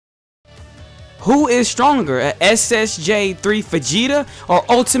Who is stronger, a SSJ3 Vegeta or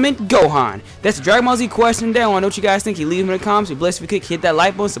Ultimate Gohan? That's the Dragon Ball Z question there. I want to know what you guys think. You leave them in the comments. Be blessed if you could. Hit that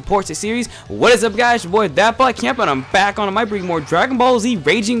like button. Support the series. What is up, guys? Your boy That Black Camp, and I'm back on. I might bring more Dragon Ball Z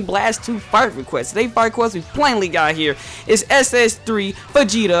Raging Blast 2 fight requests. Today's fight request we plainly got here is SS3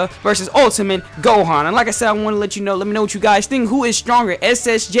 Vegeta versus Ultimate Gohan. And like I said, I want to let you know. Let me know what you guys think. Who is stronger,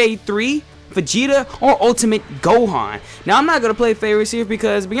 SSJ3 Vegeta or Ultimate Gohan? Now, I'm not gonna play favorites here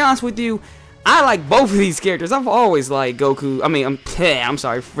because, to be honest with you, I like both of these characters. I've always liked Goku. I'm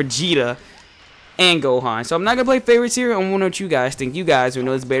sorry, Vegeta and Gohan. So I'm not gonna play favorites here. I want to know what you guys think. You guys who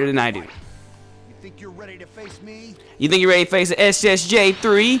know it's better than I do. You think you're ready to face me? You think you're ready to face the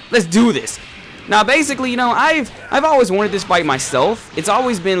SSJ3? Let's do this. Now, basically, you know, I've always wanted this fight myself. It's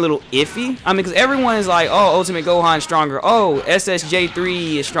always been a little iffy. I mean, because everyone is like, oh, Ultimate Gohan is stronger. Oh,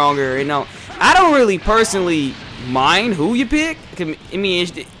 SSJ3 is stronger. You know, I don't really personally mind who you pick. I mean,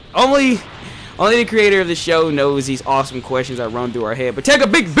 it's only the creator of the show knows these awesome questions that run through our head. But take a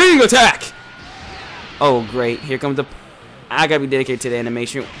big being attack! Oh, great. Here comes the... I gotta be dedicated to the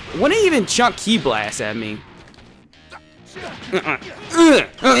animation. When they even chunk Ki Blast at me.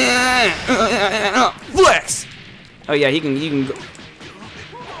 Flex! Oh, yeah, he can go...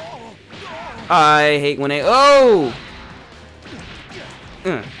 I hate when they... Oh!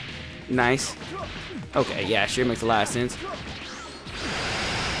 Nice. Okay, yeah, sure makes a lot of sense.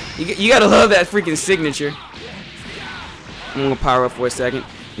 You gotta love that freaking signature. I'm gonna power up for a second.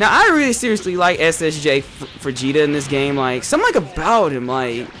 Now, I really seriously like SSJ Vegeta in this game. Like, something about him.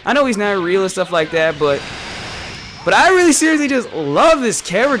 Like, I know he's not real and stuff like that, but I really seriously just love this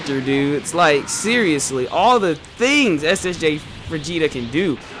character, dude. It's like, seriously, all the things SSJ Vegeta can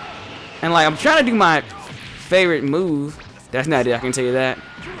do. And like, I'm trying to do my favorite move. That's not it, I can tell you that.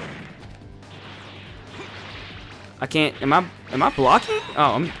 I can't. Am I blocking?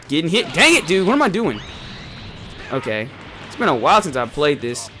 Oh, I'm getting hit. Dang it, dude. What am I doing? Okay. It's been a while since I played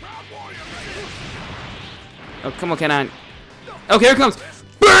this. Oh, come on, can I? Okay, here it comes.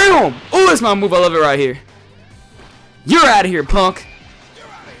 Bam! Oh, that's my move. I love it right here. You're out of here, punk.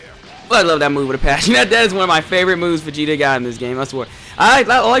 I love that move with a passion. That is one of my favorite moves Vegeta got in this game. I swear. I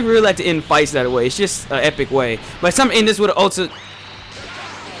really like to end fights that way. It's just an epic way. But some end this with an ultimate.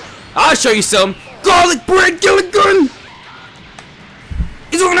 I'll show you some. Garlic bread, kill it gun!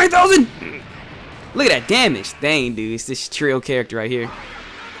 He's over 9,000! Look at that damage. Dang, dude. It's this trio character right here.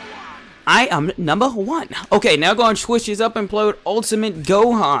 I am number one. Okay, now go and switch this up and play with Ultimate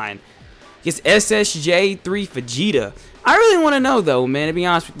Gohan. It's SSJ3 Vegeta. I really want to know, though, man, to be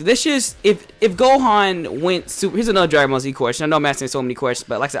honest with you. This just, if Gohan went super... Here's another Dragon Ball Z question. I know I'm asking so many questions,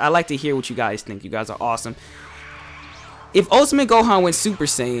 but like I said, I like to hear what you guys think. You guys are awesome. If Ultimate Gohan went Super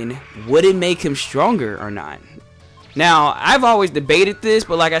Saiyan, would it make him stronger or not? Now, I've always debated this,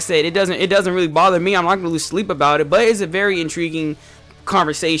 but like I said, it doesn't really bother me. I'm not going to lose sleep about it, but it's a very intriguing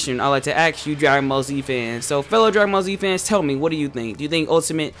conversation I like to ask you Dragon Ball Z fans. So, fellow Dragon Ball Z fans, tell me, what do you think? Do you think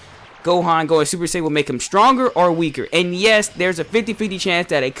Ultimate Gohan going Super Saiyan will make him stronger or weaker? And yes, there's a 50-50 chance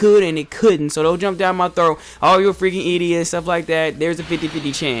that it could and it couldn't, so don't jump down my throat. Oh, you're a freaking idiot, stuff like that. There's a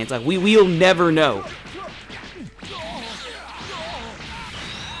 50-50 chance. Like, we'll never know.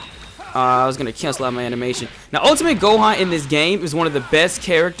 I was gonna cancel out my animation. Now, Ultimate Gohan in this game is one of the best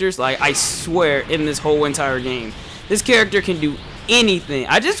characters, like, I swear, in this whole entire game. This character can do anything.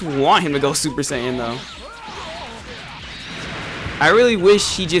 I just want him to go Super Saiyan, though. I really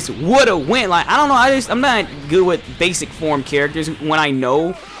wish he just would've went. Like, I don't know, I'm not good with basic form characters when I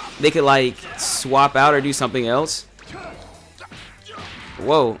know they could, like, swap out or do something else.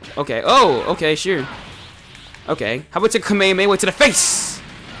 Whoa, okay. Oh, okay, sure. Okay, how about the Kamehameha to the face?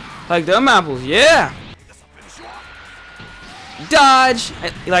 Like them apples, yeah. Dodge.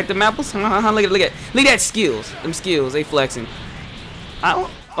 You like them apples? Look at that skills. Them skills, they flexing.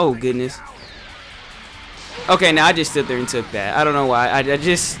 Oh goodness. Okay, now I just stood there and took that. I don't know why. I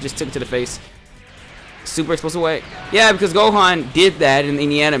just took it to the face. Super explosive way. Yeah, because Gohan did that in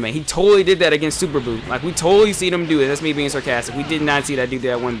the anime. He totally did that against Super Buu. Like, we totally see them do it. That's me being sarcastic. We did not see that dude do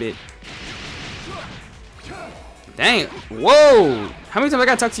that one bit. Dang. Whoa. How many times I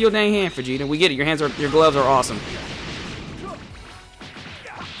gotta talk to your dang hand, Vegeta? We get it. Your gloves are awesome.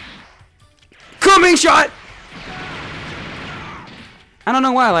 Coming shot. I don't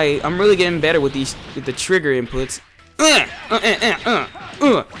know why. Like, I'm really getting better with the trigger inputs.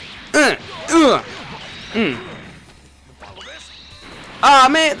 Ah,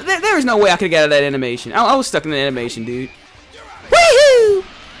 man, there is no way I could get out of that animation. I was stuck in the animation, dude. Woohoo!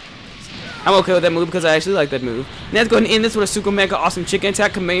 I'm okay with that move because I actually like that move. Now let's go ahead and end this with a super mega awesome chicken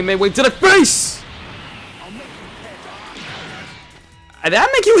attack. Kamehameha way to the face! Did I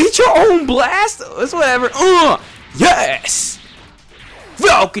make you eat your own blast? It's whatever. Yes!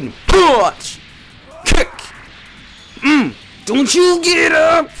 Falcon punch! Kick! Don't you get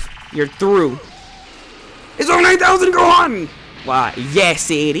up! You're through. It's on 9,000 Gohan! Why,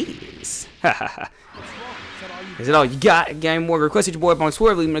 yes it is. Is it all you got? Game more requested your boy up on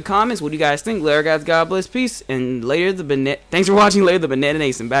Swerve. Leave me in the comments. What do you guys think? Later guys, God bless, peace, and later the Banette. Thanks for watching. Later the Banette and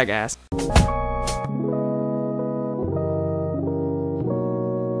Ace and back guys.